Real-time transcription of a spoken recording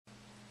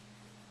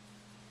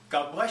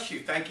God bless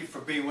you. Thank you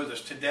for being with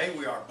us today.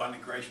 We are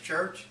Abundant Grace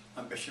Church.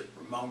 I'm Bishop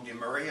Ramon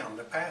DeMaria. I'm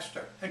the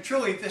pastor. And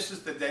truly, this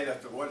is the day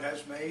that the Lord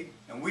has made,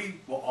 and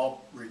we will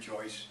all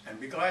rejoice and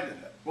be glad in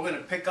it. We're going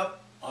to pick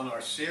up on our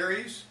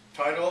series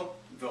titled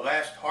The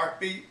Last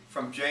Heartbeat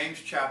from James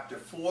chapter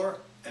 4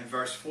 and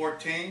verse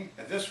 14.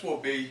 And this will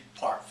be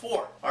part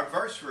 4. Our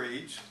verse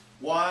reads,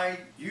 "Why,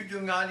 you do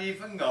not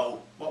even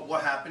know what will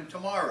happen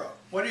tomorrow.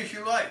 What is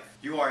your life?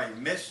 You are a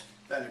mist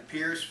that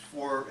appears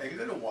for a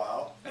little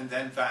while and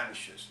then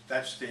vanishes."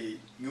 That's the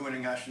New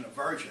International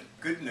Version.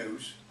 Good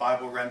news,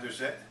 Bible renders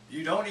it,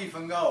 you don't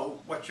even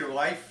know what your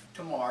life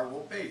tomorrow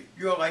will be.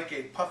 You're like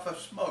a puff of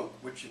smoke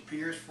which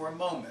appears for a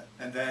moment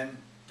and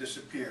then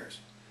disappears.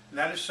 And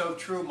that is so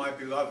true, my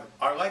beloved.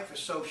 Our life is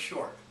so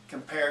short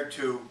compared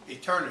to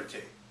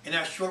eternity. In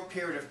that short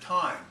period of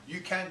time,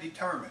 you can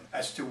determine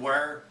as to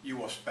where you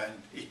will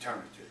spend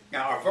eternity.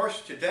 Now, our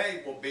verse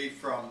today will be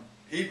from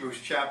Hebrews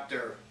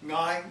chapter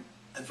 9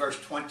 and verse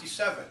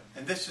 27.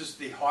 And this is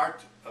the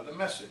heart of the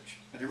message.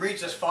 And it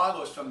reads as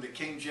follows from the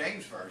King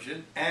James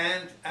Version,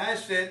 "And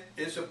as it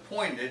is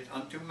appointed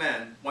unto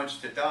men once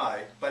to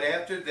die, but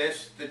after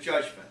this the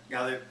judgment."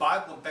 Now the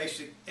Bible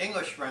Basic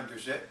English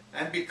renders it,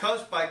 "And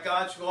because by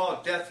God's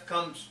law death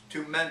comes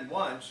to men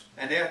once,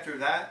 and after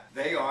that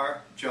they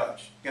are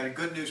judged." Now the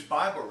Good News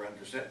Bible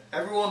renders it,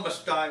 "Everyone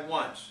must die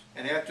once,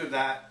 and after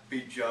that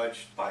be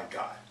judged by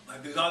God." My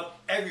beloved,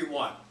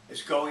 everyone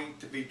is going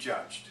to be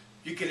judged.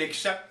 You can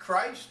accept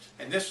Christ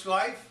in this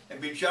life and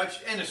be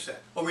judged innocent,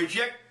 or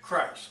reject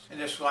Christ in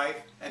this life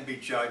and be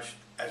judged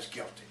as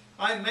guilty.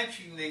 I'm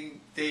mentioning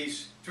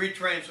these three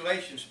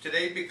translations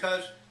today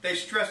because they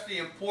stress the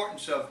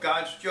importance of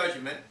God's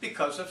judgment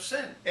because of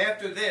sin.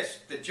 After this,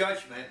 the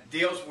judgment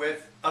deals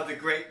with of the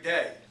great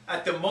day.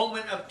 At the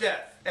moment of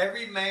death,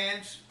 every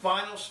man's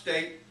final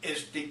state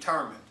is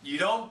determined. You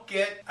don't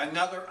get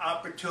another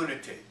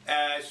opportunity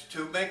as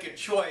to make a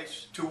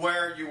choice to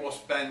where you will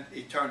spend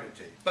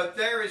eternity. But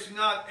there is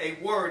not a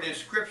word in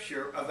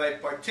Scripture of a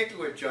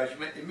particular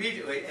judgment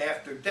immediately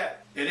after death.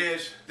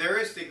 There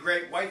is the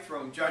great white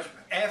throne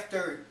judgment.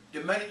 After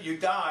the minute you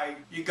die,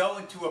 you go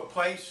into a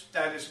place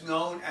that is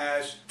known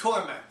as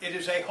torment. It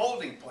is a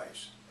holding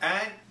place.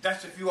 And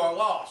that's if you are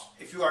lost.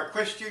 If you are a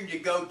Christian, you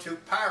go to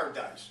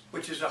paradise,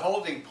 which is a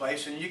holding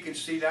place, and you can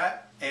see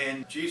that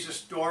in Jesus'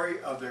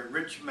 story of the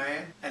rich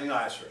man and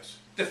Lazarus.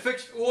 The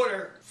fixed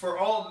order for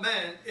all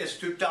men is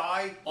to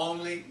die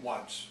only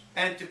once,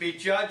 and to be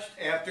judged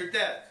after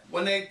death.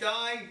 When they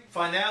die,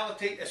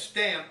 finality is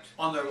stamped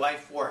on their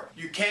life work.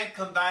 You can't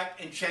come back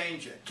and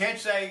change it. Can't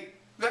say,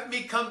 "Let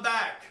me come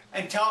back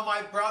and tell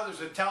my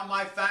brothers and tell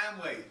my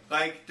family,"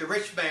 like the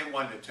rich man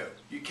wanted to.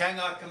 You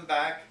cannot come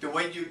back. The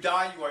way you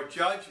die, you are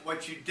judged.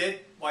 What you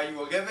did while you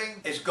were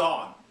living is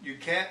gone. You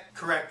can't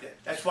correct it.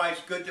 That's why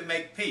it's good to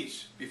make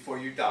peace before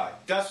you die.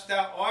 "Dust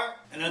thou art,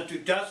 and unto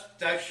dust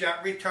thou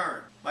shalt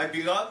return." My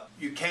beloved,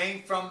 you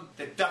came from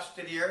the dust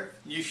of the earth,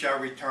 you shall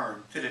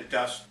return to the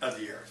dust of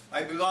the earth.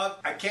 My beloved,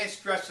 I can't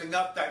stress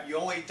enough that you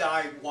only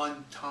die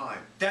one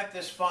time. Death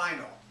is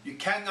final. You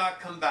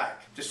cannot come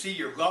back to see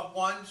your loved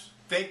ones.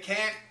 They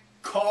can't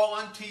call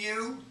unto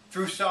you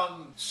through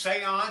some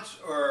seance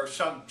or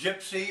some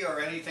gypsy or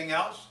anything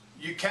else.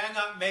 You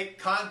cannot make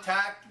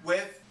contact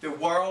with the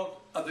world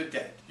of the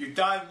dead. You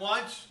die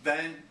once,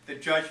 then the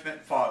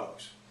judgment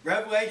follows.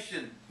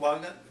 Revelation,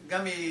 well,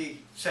 let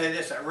me say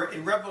this.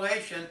 In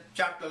Revelation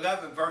chapter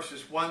 11,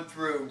 verses 1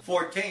 through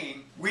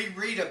 14, we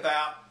read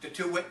about the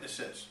two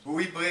witnesses, who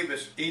we believe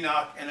is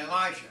Enoch and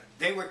Elijah.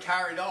 They were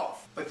carried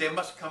off, but they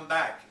must come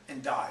back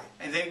and die.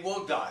 And they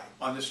will die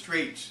on the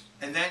streets.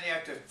 And then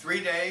after 3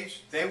 days,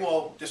 they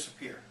will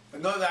disappear.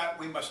 But know that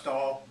we must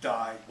all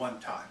die one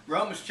time.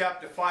 Romans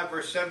chapter 5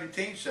 verse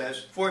 17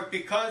 says, "For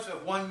because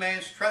of one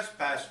man's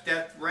trespass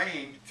death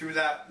reigned through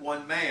that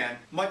one man,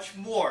 much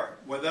more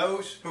will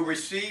those who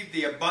receive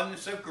the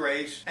abundance of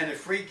grace and the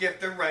free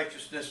gift of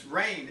righteousness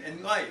reign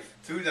in life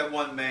through that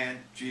one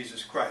man,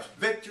 Jesus Christ."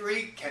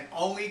 Victory can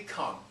only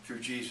come through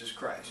Jesus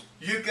Christ.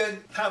 You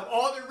can have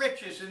all the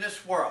riches in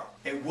this world.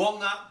 It will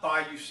not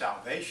buy you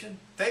salvation.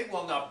 They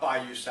will not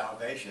buy you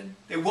salvation.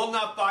 They will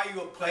not buy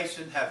you a place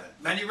in heaven.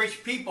 Many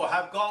rich people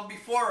have gone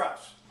before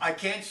us. I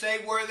can't say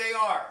where they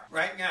are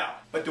right now.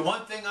 But the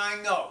one thing I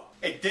know,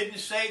 it didn't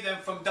save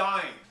them from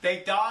dying. They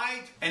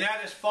died, and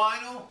that is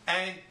final.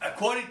 And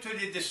according to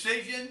the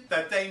decision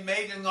that they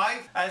made in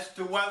life as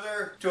to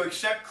whether to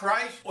accept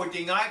Christ or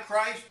deny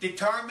Christ,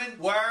 determine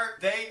where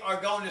they are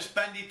going to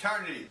spend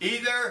eternity.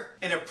 Either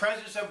in the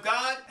presence of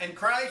God and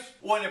Christ,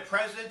 or in the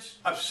presence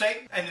of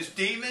Satan and his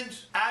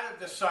demons, out of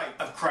the sight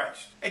of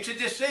Christ. It's a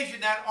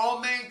decision that all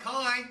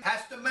mankind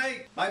has to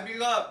make. My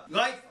beloved,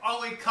 life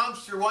only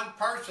comes through one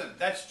person.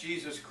 That's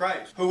Jesus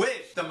Christ, who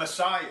is the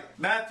Messiah.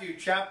 Matthew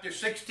chapter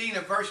 16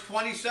 and verse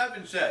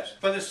 27 says,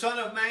 "For the the Son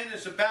of Man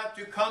is about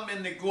to come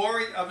in the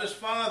glory of his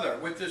Father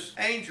with his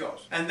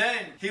angels. And then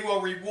he will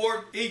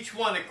reward each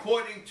one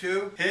according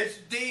to his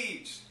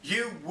deeds.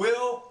 You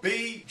will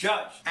be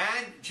judged.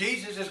 And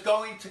Jesus is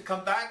going to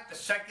come back the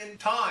second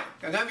time.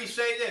 And let me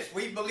say this.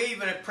 We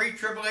believe in a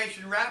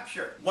pre-tribulation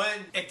rapture.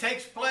 When it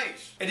takes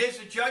place, it is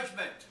a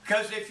judgment.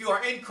 Because if you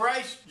are in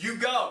Christ, you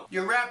go.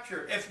 You're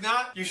raptured. If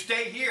not, you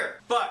stay here.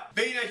 But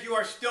being as you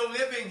are still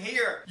living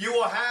here, you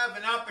will have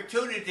an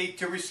opportunity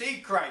to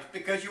receive Christ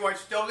because you are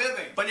still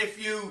living. But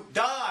if you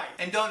die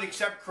and don't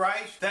accept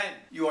Christ, then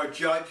you are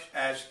judged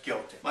as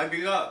guilty. My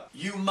beloved,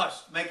 you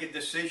must make a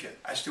decision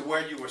as to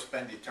where you will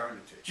spend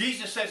eternity.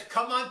 Jesus says,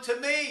 come unto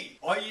me,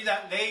 all ye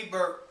that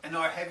labor and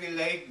are heavy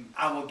laden,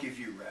 I will give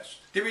you rest.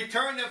 The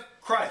return of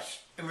Christ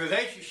in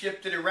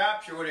relationship to the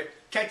rapture or the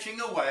catching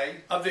away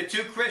of the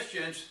two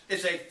Christians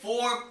is a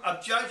form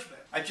of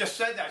judgment. I just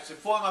said that. It's a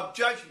form of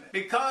judgment.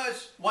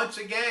 Because, once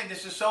again,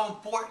 this is so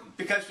important.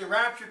 Because the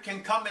rapture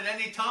can come at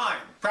any time.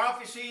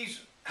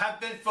 Prophecies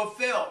have been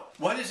fulfilled.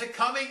 When is it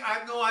coming? I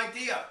have no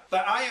idea.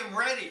 But I am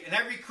ready, and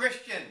every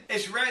Christian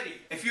is ready.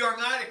 If you are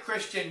not a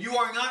Christian, you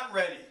are not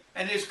ready.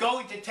 And it is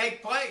going to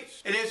take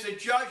place. It is a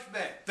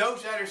judgment.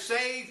 Those that are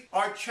saved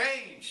are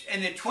changed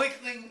in the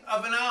twinkling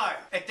of an eye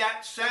at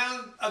that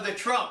sound of the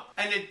trump.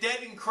 And the dead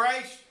in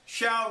Christ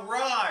shall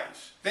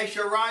rise. They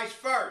shall rise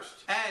first.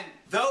 And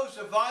those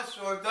of us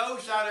or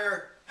those that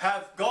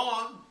have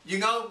gone, you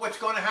know what's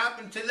going to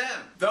happen to them.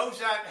 Those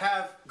that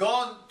have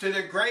gone to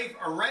the grave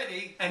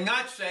already and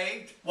not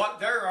saved,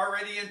 they're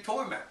already in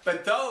torment.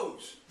 But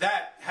those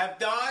that have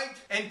died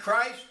in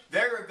Christ,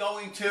 they're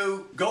going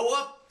to go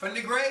up from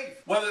the grave.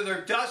 Whether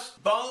they're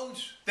dust,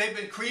 bones, they've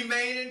been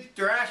cremated,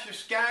 their ashes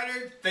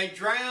scattered, they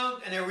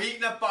drowned, and they're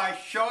eaten up by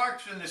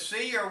sharks in the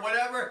sea or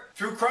whatever.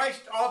 Through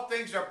Christ, all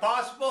things are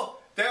possible.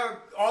 They're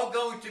all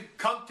going to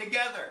come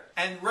together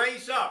and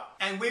raise up.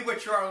 And we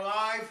which are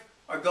alive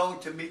are going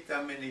to meet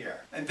them in the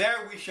air. And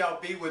there we shall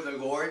be with the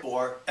Lord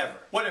forever.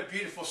 What a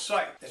beautiful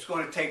sight that's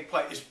going to take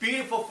place. It's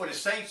beautiful for the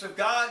saints of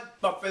God,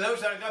 but for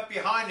those that are left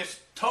behind, it's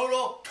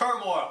total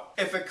turmoil.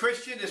 If a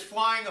Christian is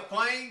flying a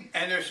plane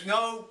and there's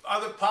no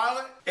other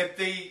pilot, if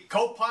the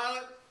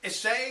co-pilot is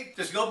saved,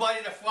 there's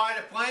nobody to fly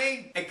the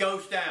plane, it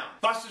goes down.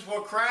 Buses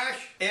will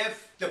crash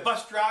if the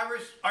bus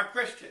drivers are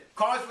Christian.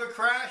 Cars will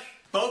crash.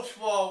 Boats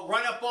will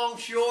run up on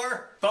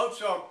shore.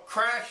 Boats will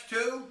crash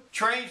too.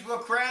 Trains will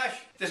crash.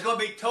 There's going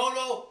to be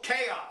total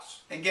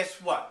chaos. And guess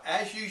what?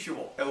 As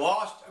usual, the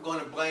lost are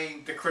going to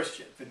blame the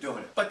Christian for doing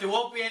it. But there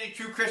won't be any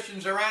true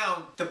Christians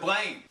around to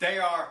blame. They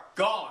are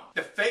gone.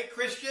 The fake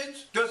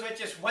Christians, those that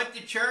just went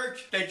to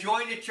church, they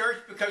joined the church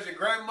because their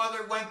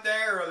grandmother went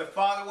there or the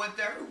father went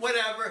there,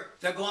 whatever,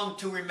 they're going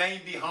to remain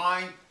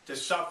behind to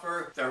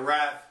suffer the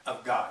wrath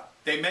of God.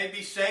 They may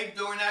be saved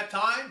during that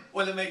time,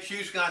 or they may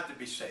choose not to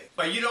be saved.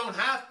 But you don't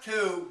have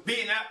to be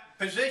in that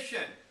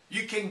position.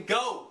 You can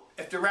go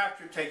if the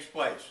rapture takes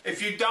place. If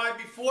you die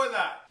before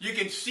that, you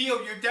can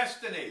seal your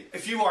destiny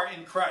if you are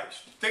in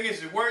Christ. The thing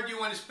is, where do you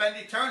want to spend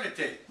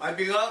eternity? My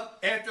beloved,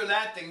 after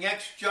that, the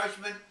next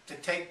judgment to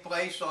take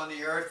place on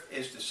the earth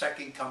is the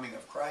second coming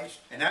of Christ.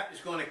 And that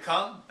is going to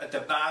come at the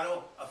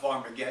battle of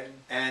Armageddon.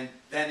 And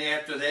then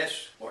after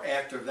this, or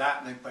after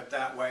that, let me put it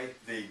that way,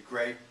 the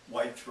great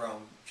white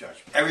throne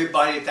judgment.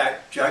 Everybody at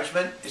that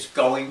judgment is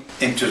going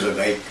into the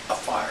lake of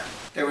fire.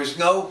 There is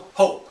no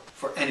hope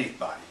for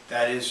anybody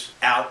that is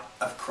out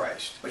of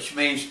Christ, which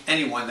means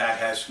anyone that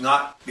has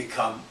not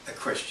become a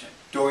Christian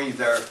during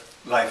their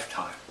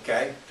lifetime.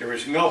 Okay? There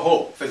is no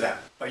hope for them.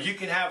 But you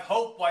can have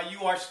hope while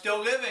you are still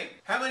living.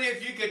 How many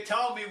of you could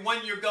tell me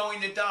when you're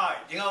going to die?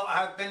 You know,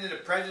 I've been in the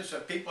presence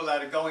of people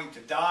that are going to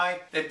die.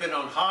 They've been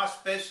on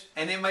hospice,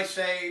 and they may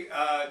say,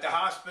 the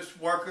hospice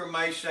worker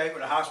may say, or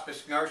the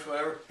hospice nurse,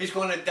 whatever, he's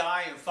going to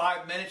die in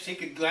 5 minutes. He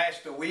could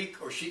last a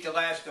week, or she could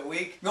last a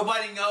week.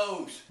 Nobody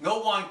knows. No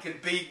one can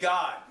be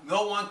God.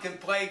 No one can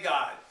play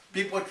God.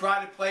 People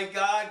try to play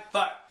God,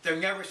 but they're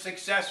never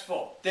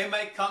successful. They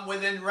may come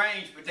within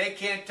range, but they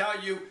can't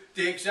tell you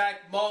the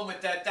exact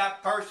moment that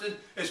that person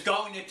is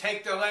going to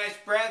take their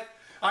last breath.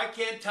 I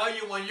can't tell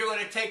you when you're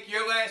going to take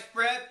your last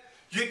breath.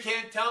 You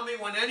can't tell me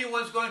when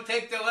anyone's going to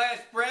take their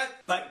last breath.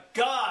 But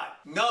God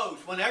knows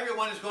when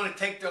everyone is going to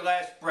take their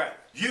last breath.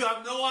 You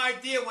have no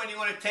idea when you're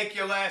going to take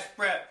your last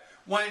breath.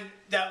 When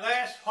that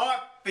last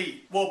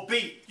heartbeat will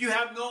beat. You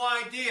have no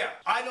idea.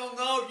 I don't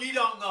know. You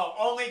don't know.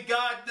 Only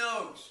God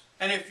knows.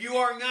 And if you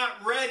are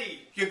not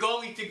ready, you're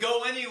going to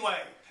go anyway.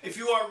 If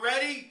you are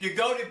ready, you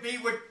go to be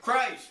with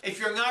Christ. If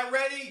you're not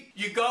ready,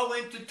 you go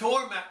into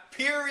torment,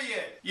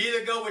 period. You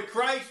either go with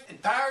Christ in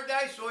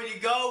paradise or you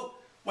go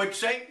with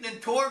Satan in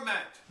torment.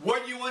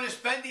 Where do you want to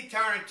spend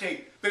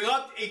eternity?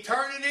 Beloved,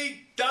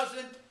 eternity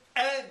doesn't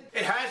end.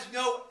 It has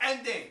no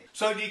ending.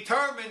 So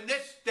determine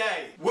this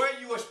day where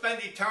you will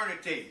spend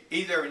eternity,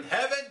 either in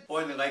heaven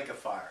or in the lake of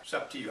fire. It's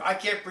up to you. I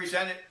can't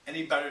present it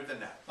any better than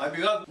that. My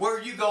beloved, where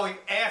are you going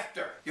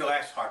after your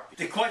last heartbeat?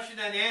 The question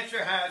and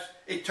answer has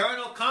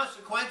eternal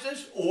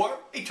consequences or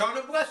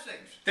eternal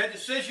blessings. The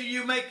decision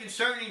you make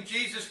concerning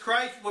Jesus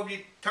Christ will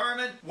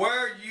determine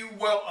where you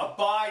will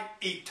abide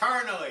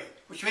eternally,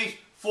 which means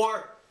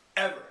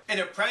forever. In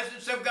the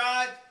presence of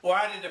God or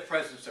out of the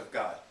presence of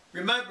God.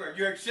 Remember,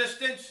 your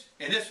existence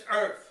in this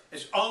earth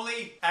is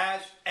only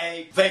as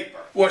a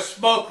vapor or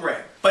smoke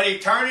ring. But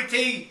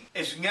eternity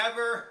is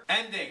never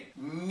ending.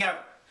 Never.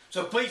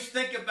 So please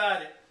think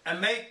about it and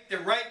make the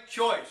right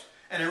choice.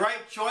 And the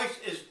right choice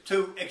is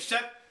to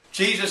accept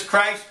Jesus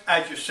Christ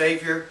as your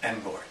Savior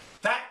and Lord.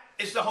 That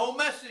is the whole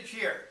message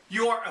here.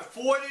 You are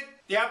afforded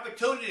the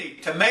opportunity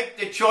to make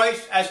the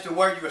choice as to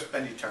where you will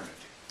spend eternity.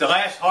 The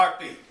last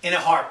heartbeat, in a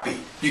heartbeat,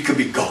 you could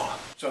be gone.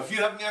 So if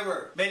you have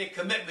never made a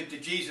commitment to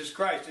Jesus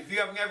Christ, if you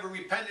have never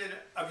repented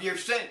of your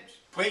sins,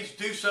 please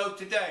do so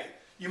today.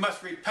 You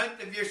must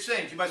repent of your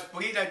sins. You must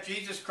believe that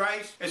Jesus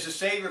Christ is the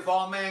Savior of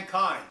all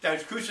mankind. That He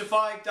was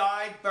crucified,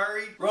 died,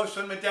 buried, rose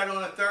from the dead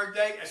on the third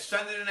day,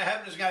 ascended into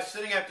heaven, is now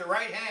sitting at the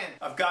right hand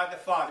of God the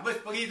Father. You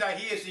must believe that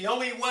He is the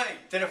only way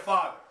to the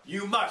Father.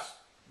 You must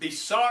be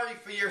sorry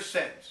for your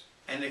sins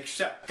and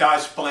accept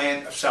God's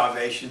plan of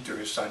salvation through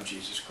His Son,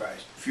 Jesus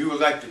Christ. If you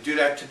would like to do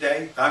that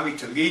today, allow me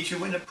to lead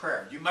you in a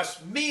prayer. You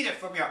must mean it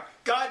from your heart.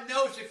 God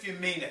knows if you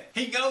mean it.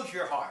 He knows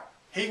your heart.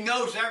 He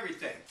knows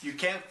everything. You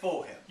can't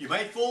fool Him. You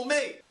may fool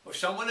me or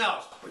someone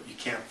else, but you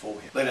can't fool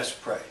Him. Let us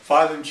pray.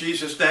 Father, in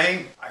Jesus'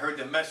 name, I heard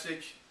the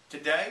message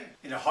today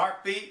in a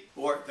heartbeat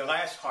or the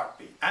last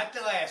heartbeat. At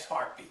the last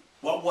heartbeat,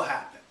 what will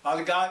happen?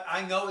 Father God,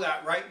 I know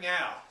that right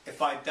now,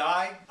 if I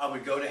died, I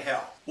would go to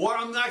hell. Or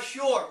I'm not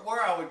sure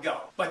where I would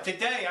go. But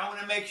today, I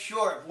want to make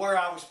sure of where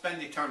I will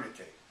spend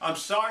eternity. I'm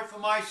sorry for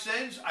my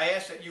sins. I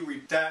ask that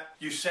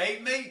you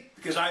save me,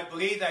 because I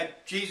believe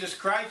that Jesus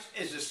Christ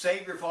is the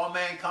Savior of all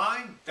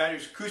mankind, that He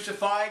was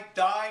crucified,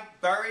 died,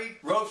 buried,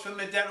 rose from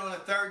the dead on the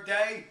third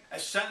day,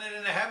 ascended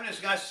into heaven,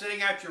 is now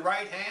sitting at your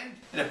right hand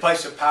in a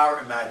place of power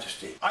and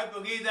majesty. I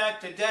believe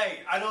that today.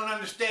 I don't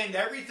understand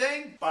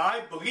everything, but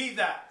I believe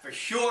that for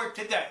sure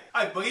today.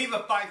 I believe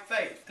it by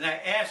faith, and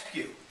I ask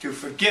you to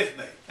forgive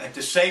me and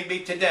to save me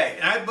today.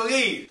 And I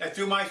believe that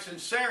through my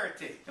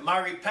sincerity and my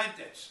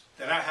repentance,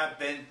 that I have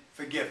been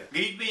forgiven.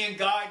 Lead me and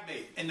guide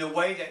me in the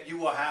way that you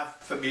will have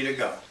for me to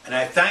go. And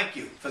I thank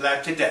you for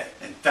that today.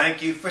 And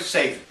thank you for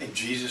saving. In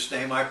Jesus'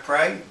 name I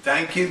pray.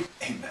 Thank you.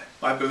 Amen.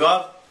 My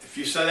beloved, if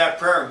you said that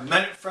prayer and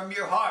meant it from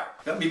your heart,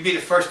 let me be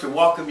the first to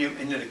welcome you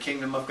into the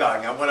kingdom of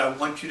God. Now, what I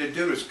want you to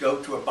do is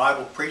go to a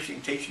Bible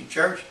preaching, teaching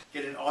church,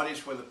 get an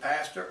audience with a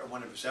pastor or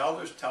one of his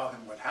elders, tell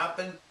him what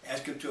happened,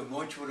 ask him to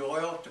anoint you with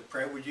oil, to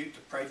pray with you, to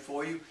pray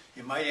for you.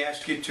 He might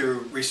ask you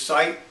to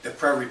recite the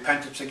prayer of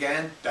repentance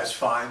again. That's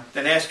fine.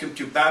 Then ask him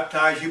to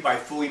baptize you by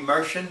full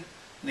immersion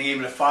in the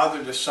name of the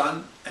Father, the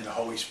Son, and the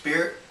Holy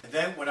Spirit. And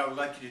then what I would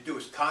like you to do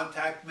is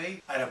contact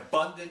me at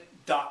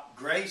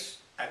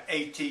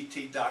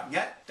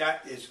abundant.grace@att.net.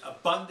 That is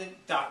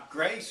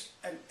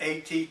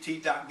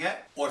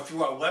abundant.grace@att.net, or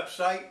through our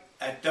website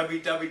at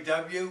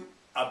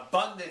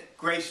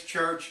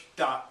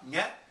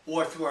www.abundantgracechurch.net,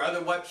 or through our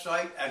other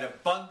website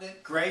at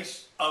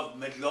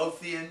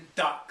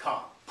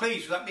abundantgraceofmidlothian.com.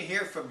 Please let me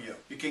hear from you.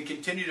 You can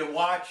continue to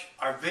watch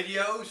our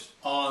videos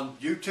on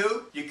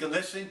YouTube. You can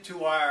listen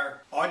to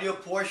our audio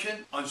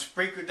portion on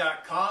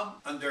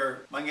Spreaker.com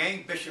under my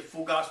name, Bishop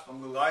Full Gospel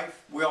New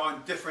Life. We're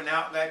on different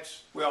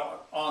outlets. We're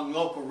on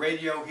local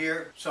radio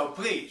here. So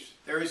please,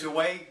 there is a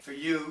way for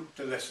you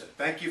to listen.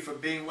 Thank you for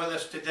being with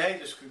us today.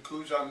 This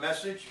concludes our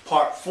message.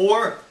 Part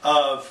 4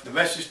 of the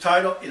message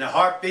title, In a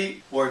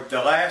Heartbeat, or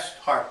The Last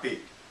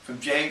Heartbeat, from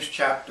James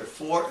chapter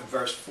 4 and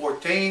verse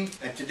 14.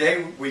 And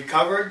today we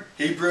covered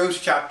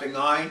Hebrews chapter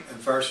 9 and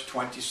verse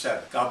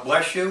 27. God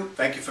bless you.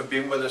 Thank you for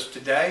being with us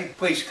today.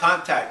 Please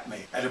contact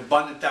me at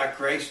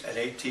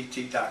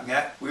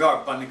abundant.grace@att.net. We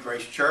are Abundant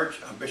Grace Church.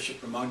 I'm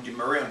Bishop Ramon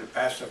DeMaria. I'm the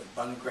pastor of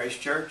Abundant Grace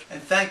Church.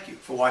 And thank you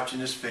for watching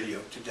this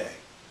video today.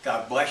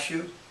 God bless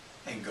you,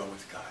 and go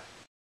with God.